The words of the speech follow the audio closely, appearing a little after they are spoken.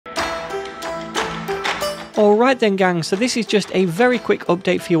Alright then gang, so this is just a very quick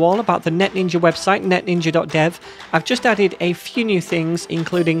update for you all about the NetNinja website, netninja.dev. I've just added a few new things,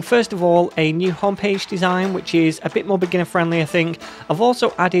 including first of all a new homepage design which is a bit more beginner friendly I think. I've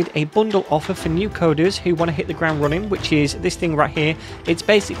also added a bundle offer for new coders who want to hit the ground running, which is this thing right here. It's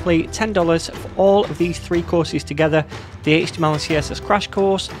basically $10 for all of these 3 courses together, the HTML and CSS crash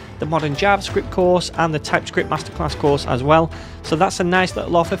course, the modern JavaScript course and the TypeScript masterclass course as well. So that's a nice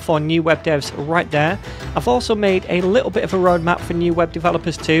little offer for new web devs right there. I've also made a little bit of a roadmap for new web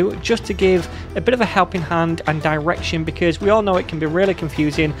developers too, just to give a bit of a helping hand and direction, because we all know it can be really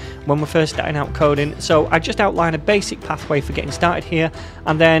confusing when we're first starting out coding. So I just outline a basic pathway for getting started here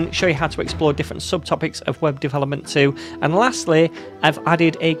and then show you how to explore different subtopics of web development too. And lastly, I've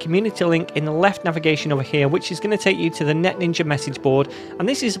added a community link in the left navigation over here, which is going to take you to the NetNinja message board. And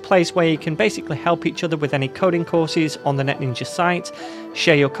this is a place where you can basically help each other with any coding courses on the NetNinja site,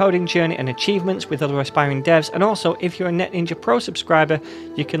 share your coding journey and achievements with other aspiring devs, and also if you're a NetNinja Pro subscriber,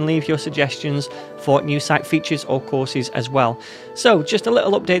 you can leave your suggestions for new site features or courses as well. So just a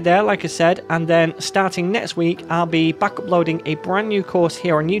little update there, like I said, and then starting next week I'll be back uploading a brand new course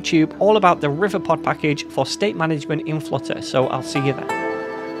here on YouTube all about the Riverpod package for state management in Flutter. So I'll see you there.